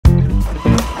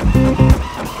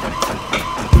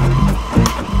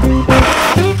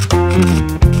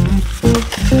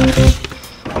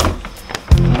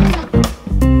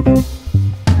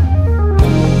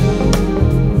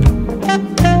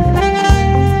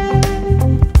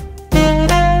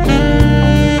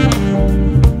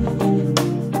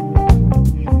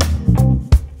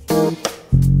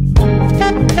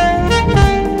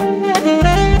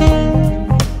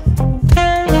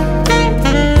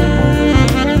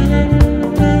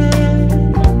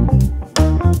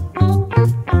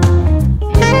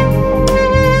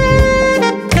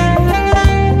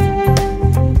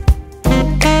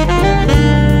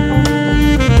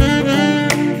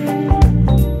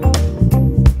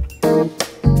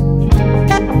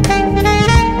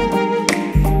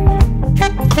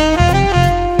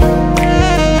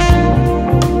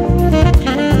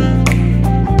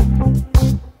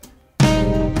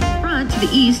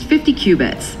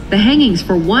cubits. The hangings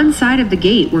for one side of the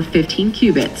gate were 15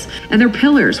 cubits, and their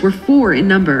pillars were 4 in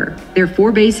number. Their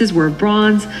 4 bases were of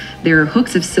bronze, their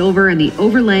hooks of silver, and the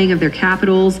overlaying of their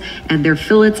capitals and their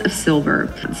fillets of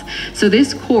silver. So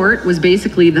this court was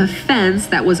basically the fence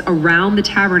that was around the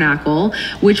tabernacle,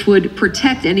 which would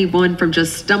protect anyone from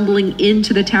just stumbling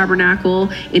into the tabernacle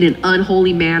in an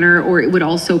unholy manner, or it would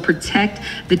also protect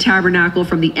the tabernacle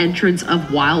from the entrance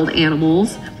of wild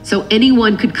animals. So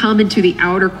anyone could come into the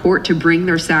outer court to bring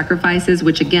their sacrifices,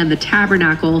 which again, the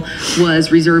tabernacle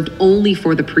was reserved only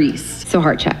for the priests. So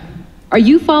heart check. Are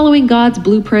you following God's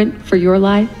blueprint for your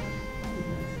life?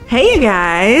 Hey you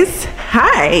guys.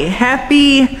 Hi.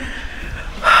 Happy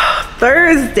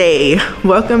Thursday.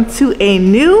 Welcome to a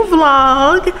new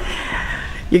vlog.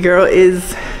 Your girl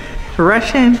is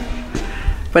rushing,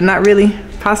 but not really,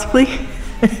 possibly.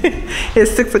 It's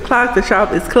 6 o'clock, the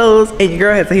shop is closed, and your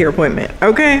girl has a hair appointment,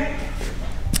 okay?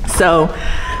 So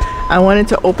I wanted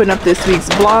to open up this week's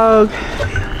vlog.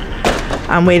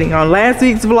 I'm waiting on last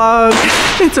week's vlog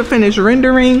to finish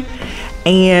rendering,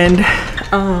 and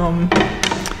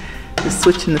just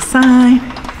switching the sign.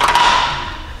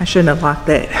 I shouldn't have locked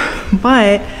that,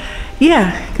 but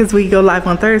yeah, because we go live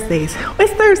on Thursdays.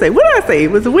 It's Thursday. What did I say?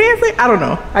 Was it Wednesday? I don't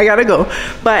know. I gotta go.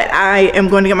 But I am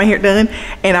going to get my hair done,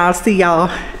 and I'll see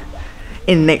y'all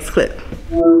in the next clip.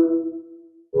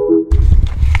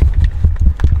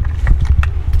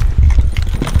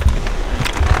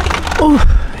 Oh,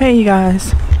 hey you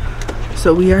guys.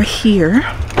 So we are here.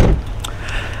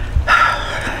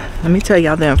 Let me tell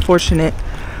y'all the unfortunate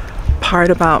part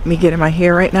about me getting my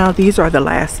hair right now. These are the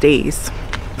last days.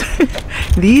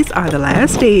 These are the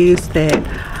last days that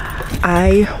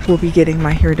I will be getting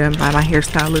my hair done by my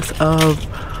hairstylist of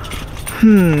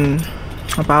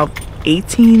about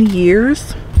 18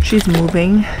 years. She's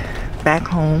moving back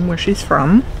home where she's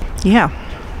from. Yeah.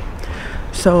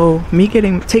 So me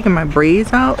taking my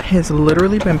braids out has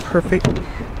literally been perfect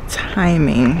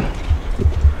timing.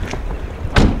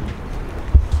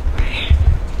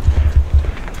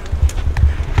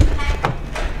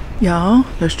 Y'all,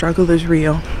 the struggle is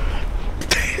real.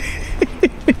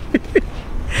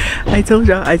 I told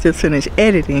y'all I just finished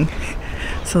editing,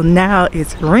 so now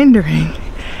it's rendering,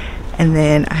 and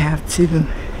then I have to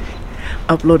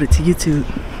upload it to YouTube.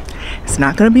 It's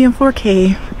not gonna be in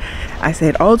 4K. I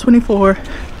said all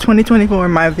 2024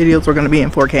 my videos were gonna be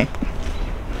in 4K.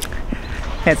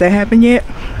 Has that happened yet?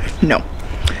 No.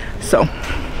 So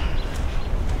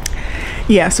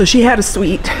yeah, so she had a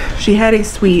suite,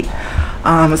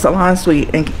 a salon suite,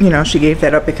 and you know, she gave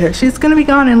that up because she's gonna be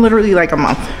gone in literally like a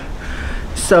month.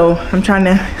 So I'm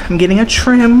getting a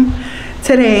trim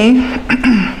today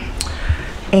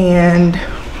and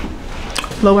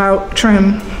blowout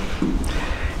trim,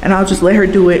 and I'll just let her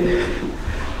do it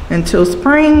until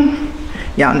spring.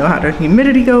 Y'all know how the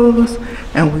humidity goes,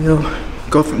 and we'll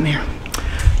go from there.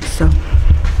 So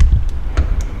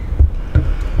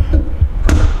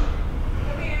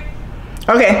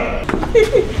okay.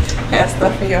 Had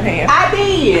stuff in your hand. I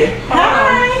did.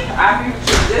 Hi. I'll be with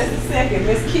you just a second.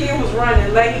 Miss Kia was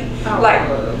running late, like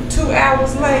 2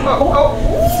 hours late.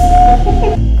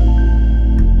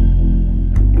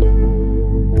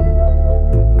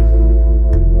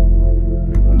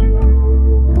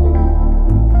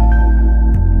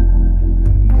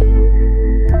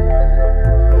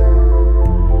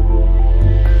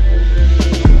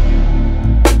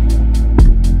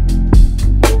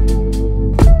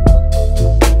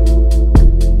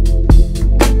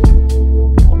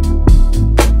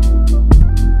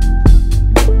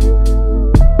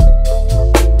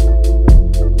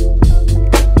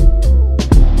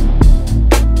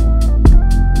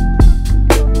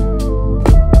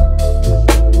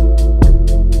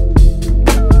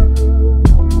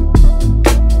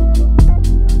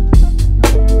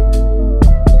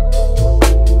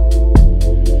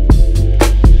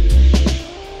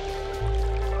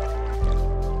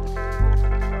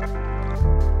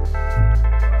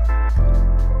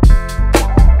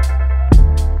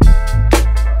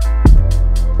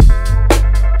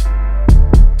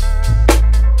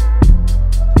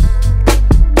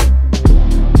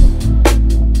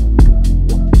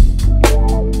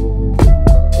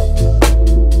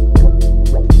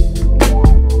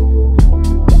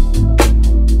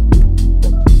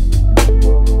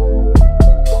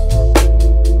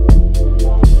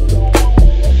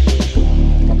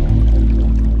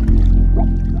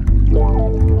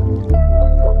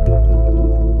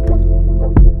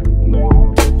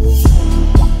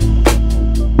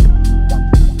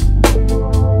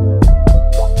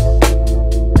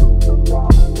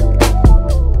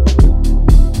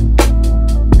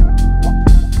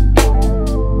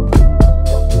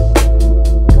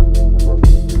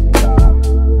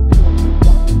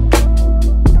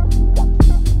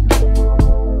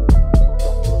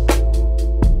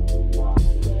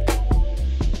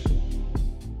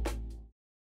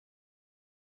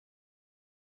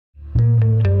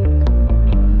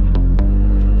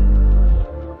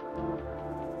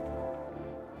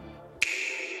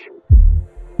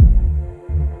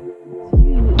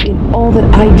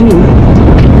 I do.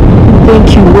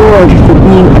 Thank you, Lord, for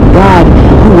being a God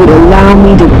who would allow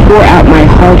me to pour out my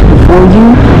heart before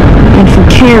you and for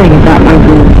caring about my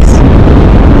wounds.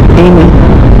 Amen.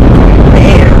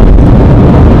 Man,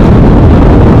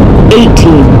 18.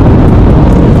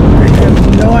 I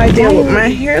have no idea what my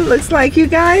hair looks like, you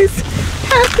guys.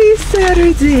 Happy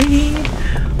Saturday.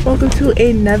 Welcome to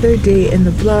another day in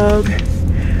the vlog.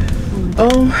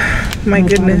 Oh my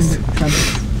goodness.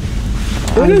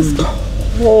 It is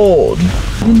cold.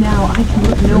 And now I can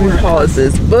look Let me nowhere. pause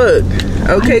this book.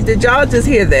 Okay, did y'all just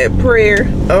hear that prayer?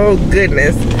 Oh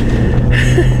goodness.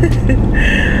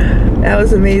 That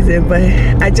was amazing, but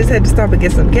I just had to stop and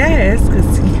get some gas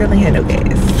because he currently had no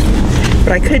gas.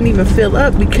 But I couldn't even fill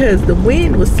up because the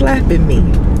wind was slapping me.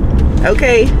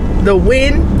 Okay, the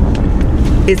wind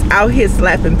is out here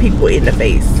slapping people in the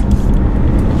face.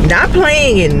 Not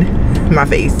playing in my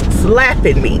face,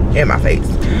 slapping me in my face.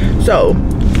 So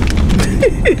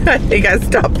I think I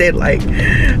stopped at like,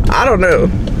 I don't know,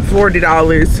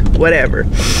 $40, whatever.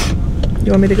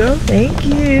 You want me to go? Thank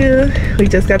you. We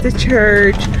just got to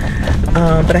church,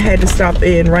 but I had to stop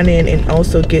in, run in, and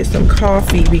also get some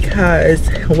coffee because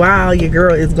while your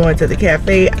girl is going to the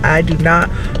cafe, I do not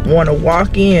want to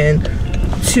walk in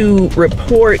to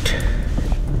report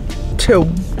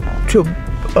to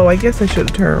oh, I guess I should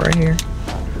have turned right here.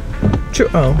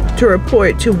 To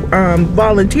report to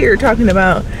volunteer talking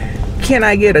about, can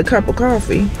I get a cup of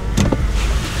coffee?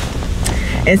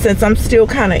 And since I'm still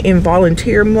kind of in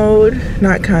volunteer mode,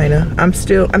 not kind of, I'm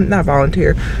not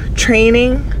volunteer,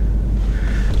 training,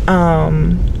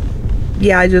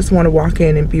 yeah, I just want to walk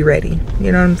in and be ready.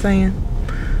 You know what I'm saying?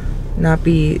 Not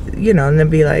be, you know, and then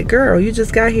be like, girl, you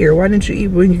just got here. Why didn't you eat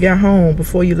when you got home,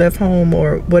 before you left home,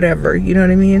 or whatever? You know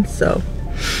what I mean? So,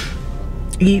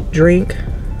 eat, drink,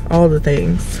 all the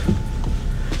things.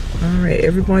 All right,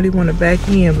 everybody want to back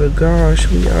in, but gosh,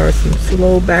 we are some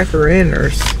slow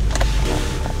backer-inners.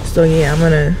 So yeah, I'm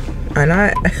gonna, and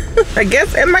I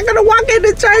guess, am I gonna walk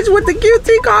into church with the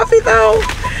QT coffee though?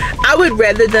 I would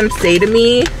rather them say to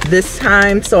me this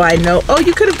time so I know, oh,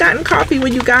 you could have gotten coffee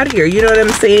when you got here. You know what I'm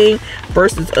saying?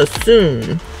 Versus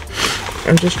assume.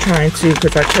 I'm just trying to,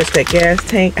 because I touched that gas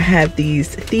tank. I have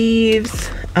these thieves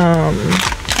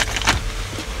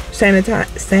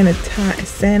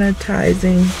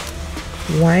sanitizing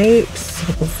wipes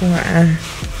before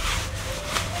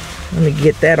let me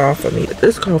get that off of me.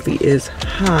 This coffee is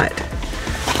hot,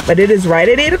 but it is right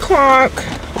at 8 o'clock.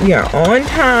 We are on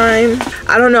time.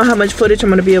 I don't know how much footage I'm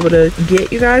going to be able to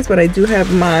get, you guys, but I do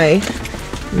have my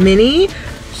mini,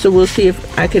 so we'll see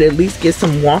if I could at least get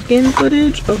some walk-in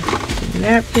footage. Oh, some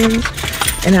napkins,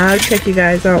 and I'll check you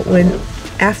guys out when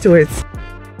afterwards.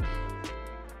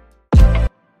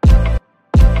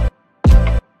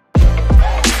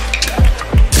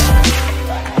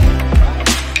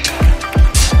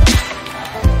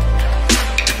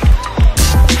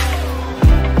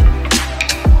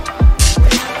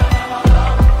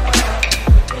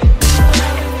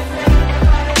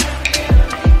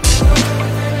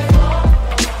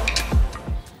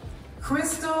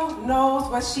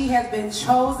 She has been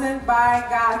chosen by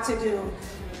God to do.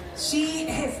 She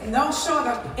is no short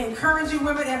of encouraging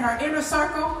women in her inner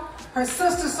circle, her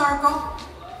sister circle.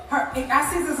 I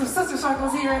see there's some sister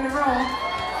circles here in the room.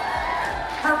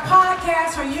 Her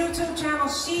podcast, her YouTube channel,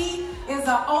 she is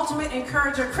an ultimate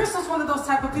encourager. Crystal's one of those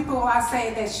type of people who I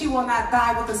say that she will not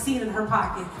die with a seed in her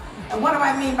pocket. And what do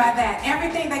I mean by that?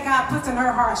 Everything that God puts in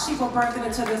her heart, she will birth it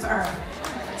into this earth.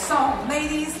 So,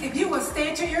 ladies, if you would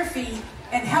stand to your feet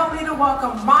and help me to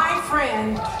welcome my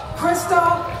friend,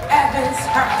 Crystal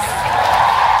Evans-Hurst.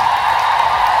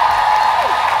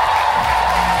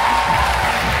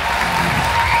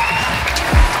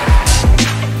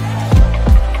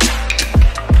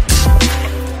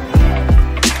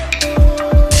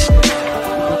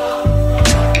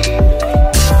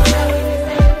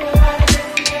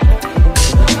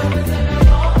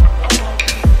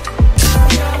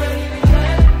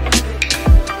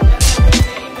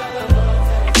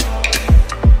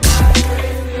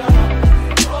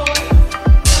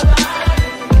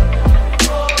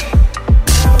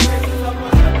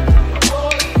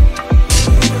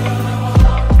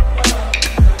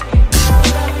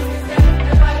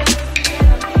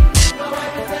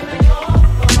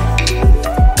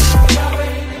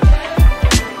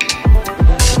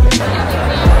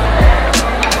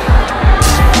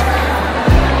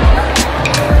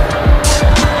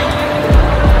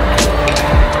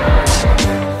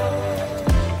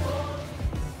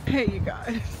 Hey you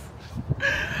guys,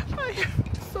 I have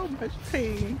so much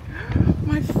pain.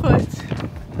 My foot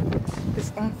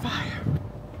is on fire.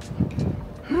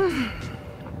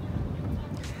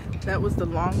 That was the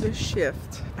longest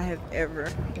shift I have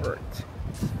ever worked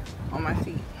on my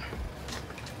feet.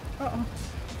 Uh-oh.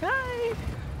 Hi.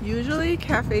 Usually the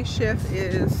cafe's shift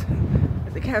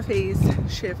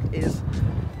is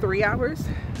 3 hours.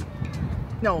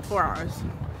 No, 4 hours.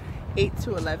 8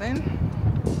 to 11.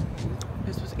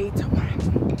 This was 8 to 1.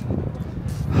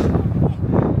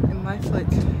 And my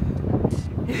foot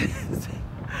is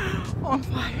on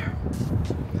fire.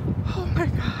 Oh my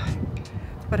God.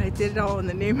 But I did it all in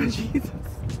the name of Jesus.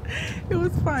 It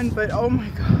was fun, but oh my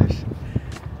gosh.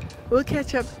 We'll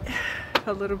catch up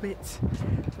a little bit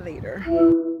later.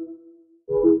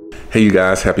 Hey you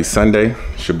guys, happy Sunday.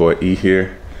 It's your boy E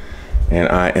here, and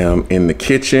I am in the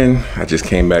kitchen. I just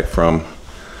came back from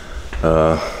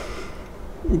a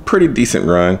pretty decent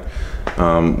run.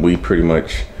 We pretty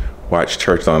much watched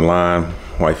church online.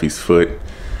 Wifey's foot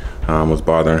was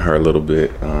bothering her a little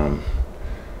bit,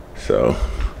 so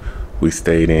we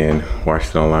stayed in,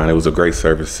 watched it online. It was a great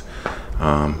service.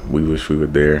 We wish we were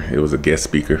there. It was a guest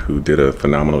speaker who did a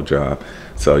phenomenal job.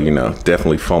 So, you know,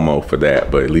 definitely FOMO for that,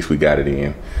 but at least we got it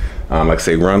in. Like I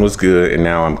say, run was good, and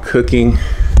now I'm cooking.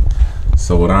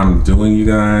 So what I'm doing, you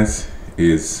guys,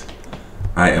 is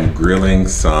I am grilling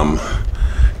some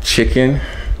chicken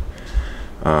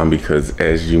because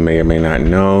as you may or may not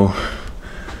know,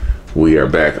 we are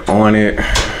back on it.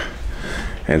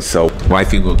 And so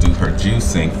wifey will do her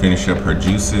juicing, finish up her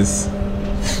juices.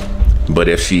 But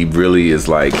if she really is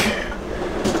like,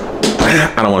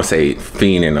 I don't want to say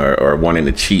fiending or wanting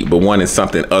to cheat, but wanting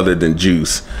something other than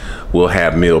juice, we'll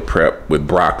have meal prep with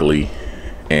broccoli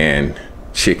and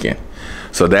chicken.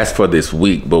 So that's for this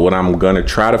week. But what I'm gonna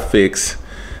try to fix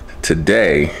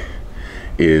today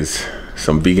is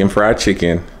some vegan fried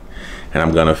chicken, and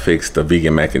I'm gonna fix the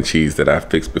vegan mac and cheese that I've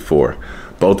fixed before.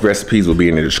 Both recipes will be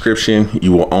in the description.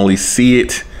 You will only see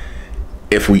it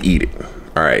if we eat it.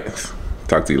 All right,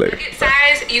 talk to you later.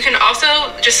 Size, you can also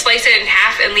just slice it in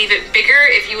half and leave it bigger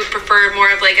if you would prefer more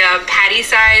of like a patty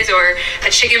size or a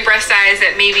chicken breast size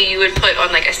that maybe you would put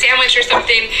on like a sandwich or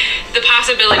something. The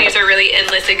possibilities are really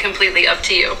endless and completely up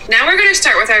to you. Now we're going to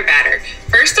start with our batter.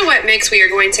 First, the wet mix, we are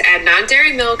going to add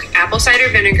non-dairy milk, apple cider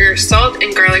vinegar, salt,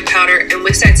 and garlic powder, and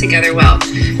whisk that together well.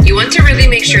 You want to really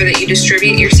make sure that you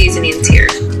distribute your seasonings here.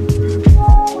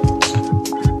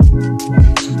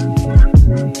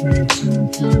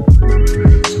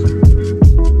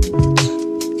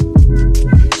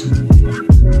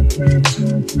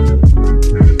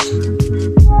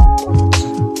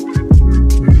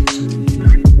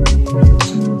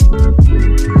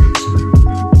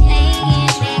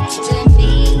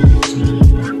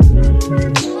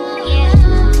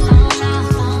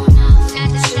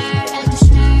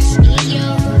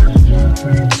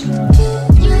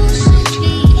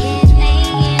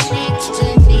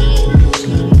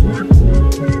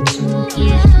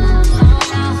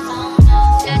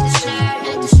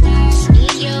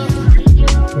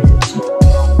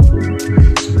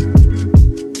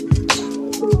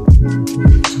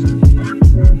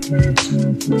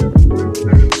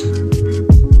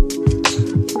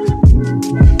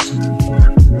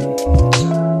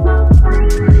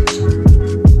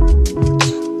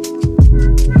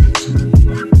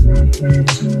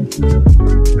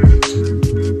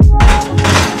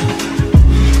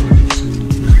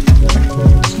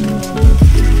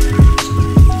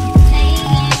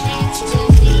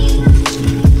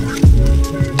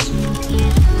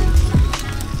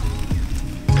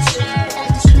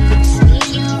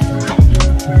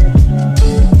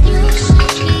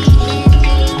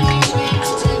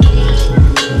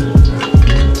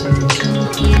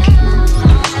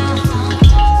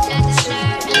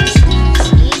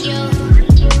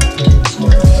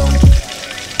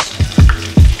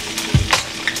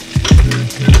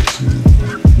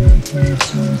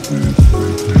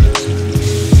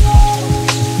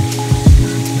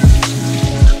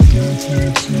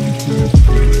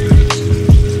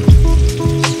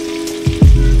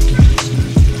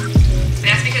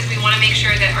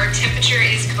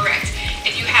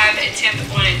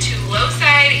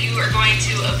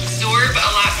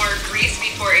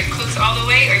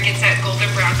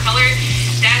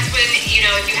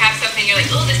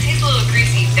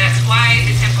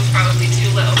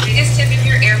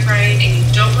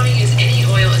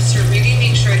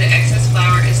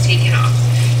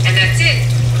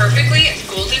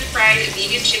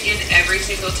 Vegan chicken every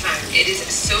single time. It is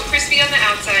so crispy on the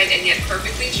outside and yet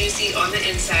perfectly juicy on the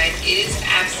inside. It is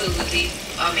absolutely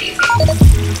amazing.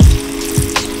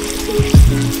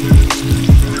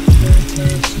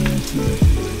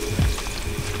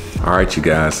 All right, you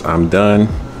guys, I'm done.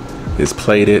 It's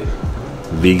plated.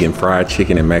 Vegan fried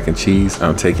chicken and mac and cheese.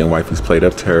 I'm taking wifey's plate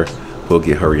up to her we'll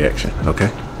get her reaction,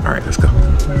 okay? All right, let's go.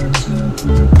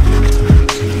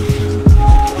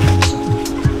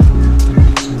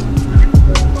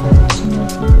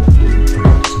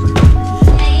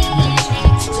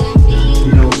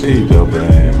 There you go,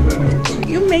 man.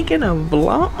 You making a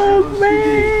vlog,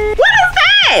 man? What is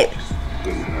that?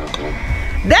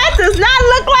 That does not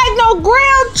look like no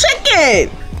grilled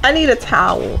chicken. I need a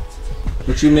towel.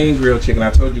 What you mean grilled chicken?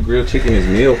 I told you grilled chicken is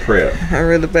meal prep. I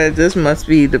really bet this must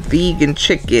be the vegan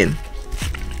chicken.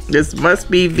 This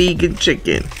must be vegan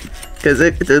chicken. Because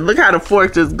look how the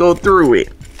fork just go through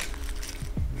it.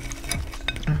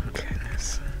 Oh,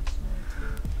 goodness.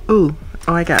 Ooh.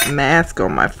 Oh, I got mask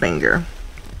on my finger.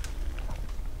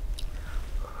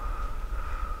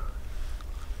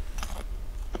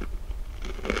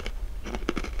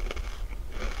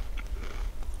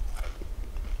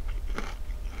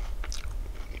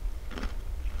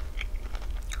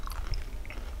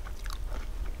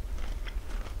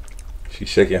 She's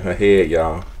shaking her head,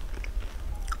 y'all.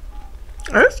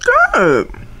 It's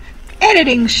good.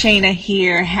 Editing Shana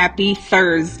here. Happy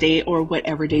Thursday or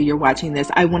whatever day you're watching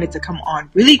this. I wanted to come on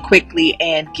really quickly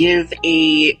and give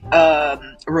a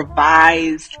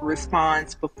revised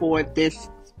response before this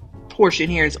portion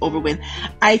here is over with.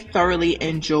 I thoroughly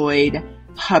enjoyed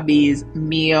hubby's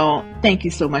meal. Thank you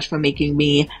so much for making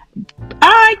me,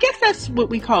 I guess that's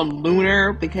what we call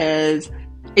lunar, because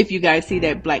if you guys see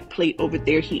that black plate over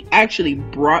there, he actually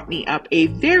brought me up a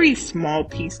very small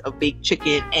piece of baked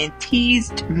chicken and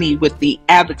teased me with the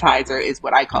appetizer, is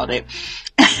what I called it,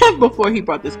 before he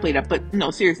brought this plate up. But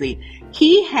no, seriously,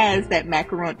 he has that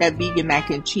macaroni, that vegan mac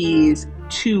and cheese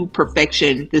to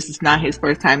perfection. This is not his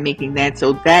first time making that,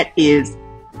 so that is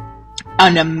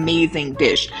an amazing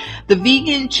dish. The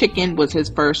vegan chicken was his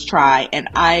first try, and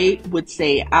I would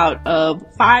say out of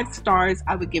 5 stars,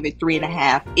 I would give it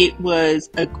 3.5. It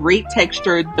was a great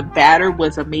texture. The batter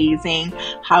was amazing.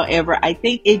 However, I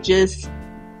think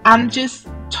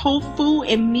tofu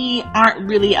and me aren't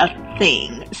really a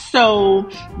thing. So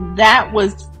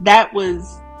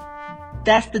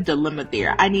that's the dilemma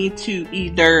there. I need to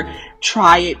either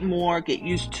try it more, get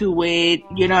used to it,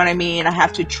 you know what I mean? I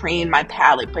have to train my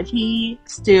palate, but he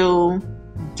still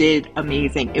did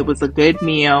amazing. It was a good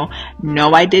meal.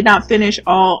 No, I did not finish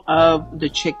all of the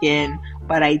chicken,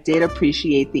 but I did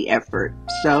appreciate the effort.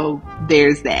 So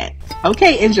there's that.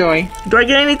 Okay, enjoy. Do I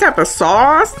get any type of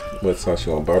sauce? What sauce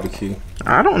you want? Barbecue?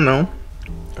 I don't know.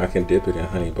 I can dip it in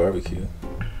honey barbecue.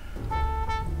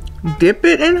 Dip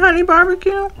it in honey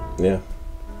barbecue? Yeah.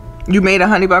 You made a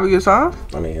honey barbecue sauce?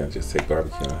 I mean, I just take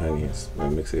barbecue and honey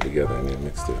and mix it together and then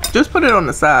mix it. Just put it on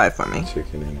the side for me.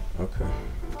 Chicken in it. Okay.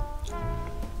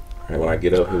 All right, when I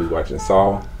get up, he'll be watching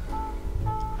Saul.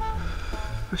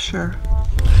 For sure.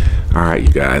 All right, you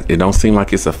guys. It don't seem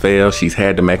like it's a fail. She's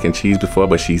had the mac and cheese before,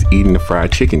 but she's eating the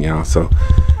fried chicken, y'all. So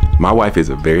my wife is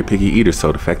a very picky eater.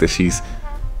 So the fact that she's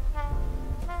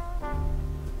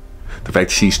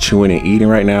chewing and eating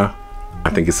right now,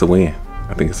 I think it's a win.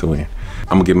 I think it's a win.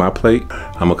 I'm gonna get my plate.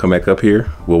 I'm gonna come back up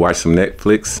here. We'll watch some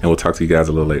Netflix and we'll talk to you guys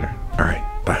a little later. All right.